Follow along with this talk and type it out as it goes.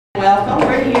welcome.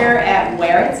 We're here at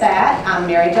Where It's At. I'm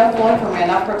Mary Jo Floyd from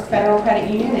Randolph Brooks Federal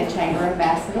Credit Union and Chamber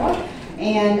Ambassador.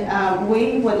 And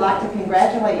we would like to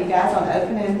congratulate you guys on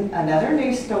opening another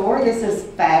new store. This is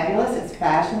fabulous. It's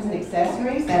fashions and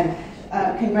accessories. And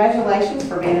congratulations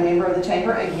for being a member of the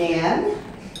Chamber again.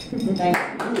 Thank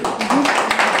you.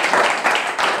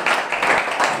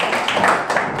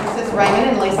 This is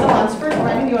Raymond and Lisa Lunsford.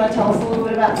 Raymond, you want to tell us a little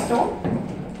bit about the store?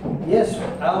 Yes,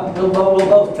 we'll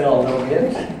both tell a little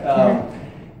bit.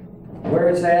 Where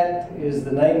It's At is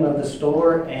the name of the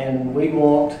store, and we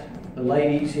want the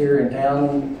ladies here in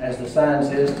town, as the sign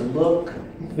says, to look,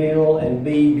 feel, and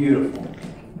be beautiful.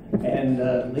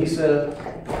 And Lisa,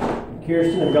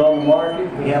 Kirsten have gone to market.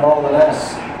 We have all the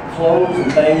nice clothes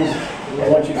and things we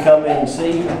want you to come in and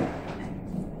see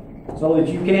so that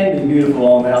you can be beautiful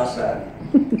on the outside.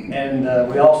 And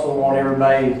we also want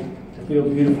everybody to feel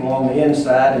beautiful on the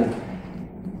inside,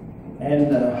 and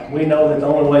we know that the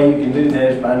only way you can do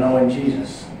that is by knowing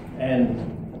Jesus. And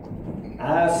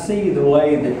I see the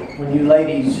way that when you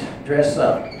ladies dress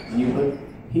up, and you put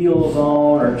heels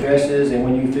on or dresses, and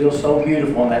when you feel so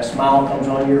beautiful and that smile comes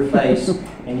on your face,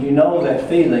 and you know that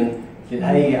feeling that,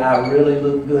 hey, I really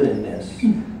look good in this.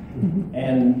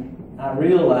 And I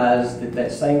realize that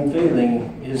that same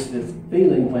feeling is the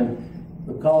feeling when,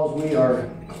 because we are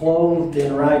clothed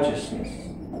in righteousness,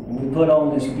 and we put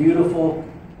on this beautiful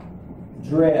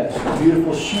dress,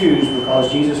 beautiful shoes,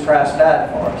 because Jesus Christ died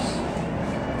for us.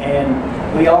 And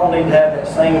we all need to have that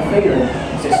same feeling.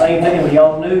 It's the same thing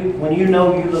when you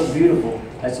know you look beautiful.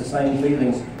 That's the same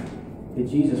feelings that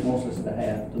Jesus wants us to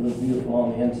have, to look beautiful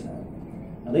on the inside.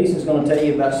 Now, Lisa's going to tell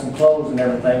you about some clothes and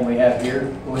everything we have here.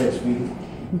 Go ahead, sweetie.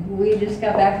 We just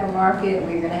got back from market.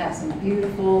 We're going to have some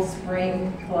beautiful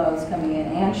spring clothes coming in,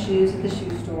 and shoes at the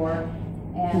shoe store,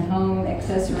 and home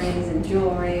accessories and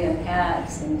jewelry and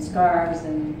hats and scarves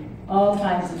and all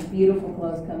kinds of beautiful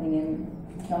clothes coming in.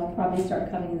 They'll probably start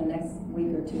coming in the next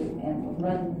week or two, and we'll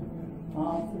run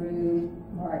all through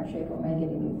March, April, May,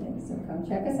 getting new things. So come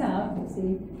check us out. We'll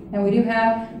see. And we do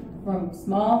have from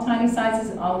small, tiny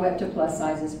sizes all the way up to plus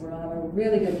sizes. We'll have a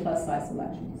really good plus size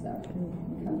selection. So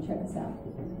come check us out.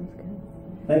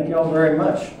 Thank you all very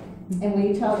much. And will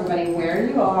you tell everybody where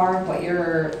you are, what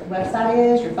your website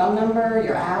is, your phone number,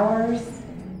 your hours?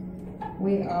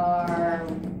 We are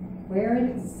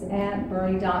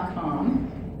whereitsatboerne.com.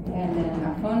 And then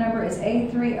our phone number is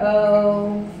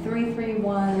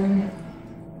 830-331.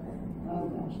 Oh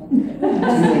gosh.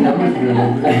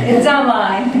 It's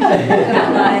online. It's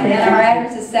online. And our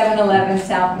address is 711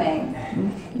 South Main.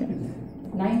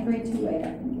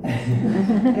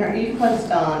 9328. Are you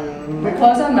closed on? We're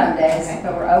closed on Mondays, okay,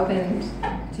 but we're open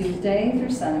Tuesday through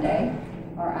Sunday.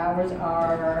 Our hours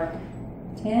are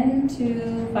 10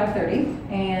 to 5:30,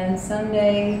 and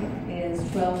Sunday is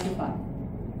 12 to 5.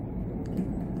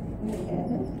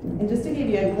 And just to give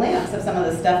you a glimpse of some of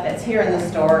the stuff that's here in the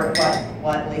store,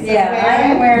 what Lisa's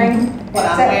wearing, what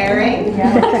I'm wearing,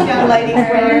 yeah. what this young lady's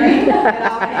wearing,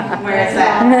 and where it's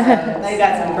at. So they've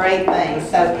got some great things.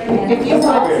 So if you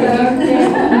want to,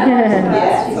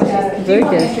 if you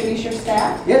want to introduce your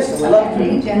staff. Yes, we'd love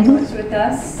to. Jen works with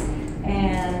us,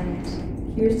 and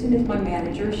Kirsten is my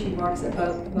manager. She works at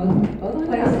both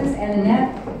places, and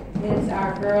Annette is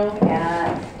our girl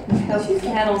at She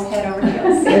handles head over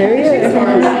heels. There he is.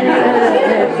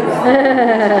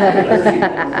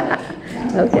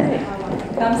 Okay.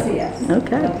 Come see us.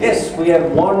 Okay. Yes, we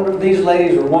have these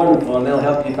ladies are wonderful, and they'll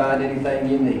help you find anything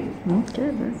you need.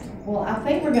 Okay. Well, I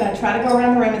think we're going to try to go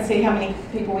around the room and see how many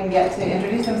people we can get to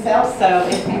introduce themselves. So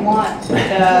if you want, do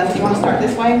you want to start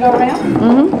this way and go around?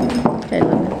 Okay,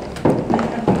 Linda.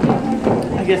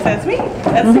 I guess that's me.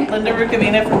 That's Linda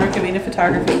Rukavina from Rukavina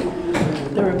Photography.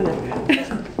 They're over there.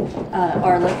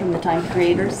 Arla from the Time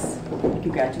Creators.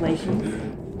 Congratulations.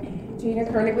 Gina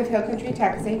Kernick with Hill Country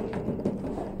Taxi.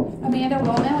 Amanda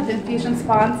Wollman with Infusion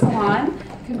Spa and Salon.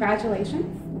 Congratulations.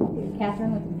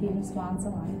 Catherine with Infusion Spa and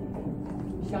Salon.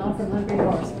 Sean from Hungry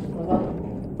Horse. Welcome.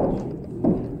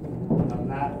 I'm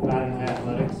Matt, Batting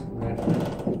Athletics.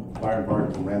 Byron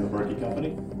Barton from Randall Berkey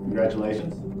Company.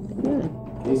 Congratulations. Good.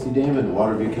 Casey Damon,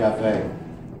 Waterview Cafe.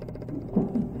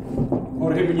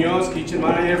 Jorge Munoz, kitchen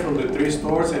manager from the 3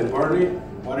 stores in Boerne,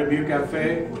 Waterview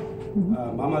Cafe,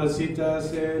 Mama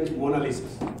Lecitas, and Mona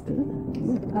Lisa's.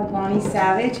 Bonnie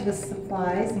Savage with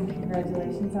Supplies, and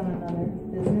congratulations on another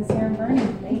business here in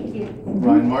Boerne. Thank you.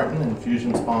 Ryan Martin,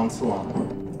 Infusion Spa and Salon.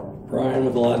 Brian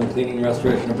with the Latin Cleaning and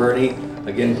Restoration of Boerne.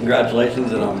 Again,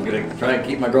 congratulations, and I'm going to try and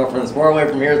keep my girlfriend as far away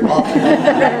from here as possible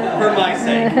for my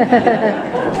sake.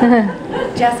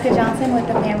 Jessica Johnson with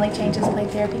the Family Changes Play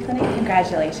Therapy Clinic.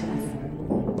 Congratulations.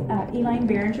 Elaine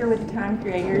Behringer with the Time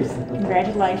Creators.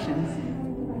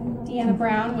 Congratulations. Deanna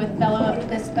Brown with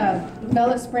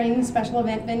Bella Springs Special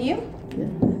Event Venue.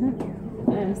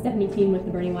 I'm Stephanie Teen with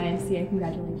the Boerne YMCA.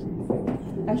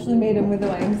 Congratulations. Ashley Maiden with the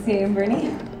YMCA in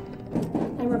Boerne.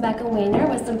 I'm Rebecca Weiner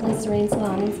with Simply Serene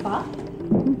Salon and Spa.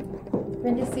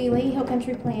 Brenda Seeley, Hill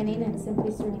Country Planning and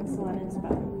Simply Serene Salon and Spa.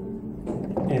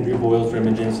 Andrew Boyles,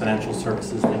 Raymond James Financial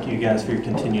Services. Thank you guys for your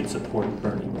continued support of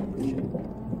Boerne. Appreciate it.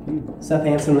 Seth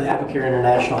Hansen with Apicare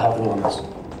International Health and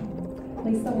Wellness.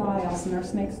 Lisa Lyles,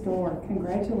 Nurse Next Door.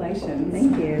 Congratulations.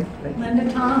 Thank you.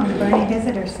 Linda Tom, Boerne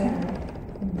Visitor Center.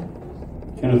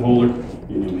 Kenneth Holder,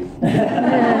 you knew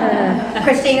me.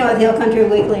 Christina with Hill Country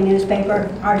Weekly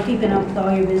Newspaper. Hard keeping up with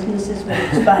all your businesses, but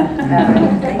it's fun.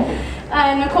 Thank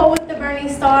you. Nicole with the Boerne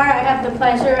Star. I have the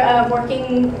pleasure of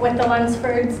working with the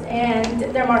Lunsfords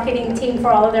and their marketing team for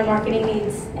all of their marketing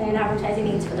needs and advertising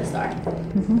needs for the Star.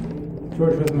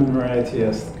 George with Monroe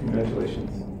ITS, congratulations.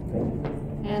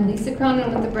 And Lisa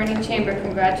Cronin with the Boerne Chamber,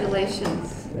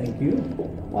 congratulations. Thank you.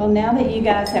 Well, now that you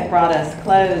guys have brought us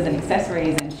clothes and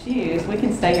accessories and shoes, we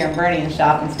can stay here in Boerne and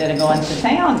shop instead of going to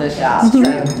town to shop. So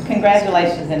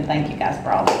congratulations and thank you guys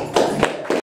for all this.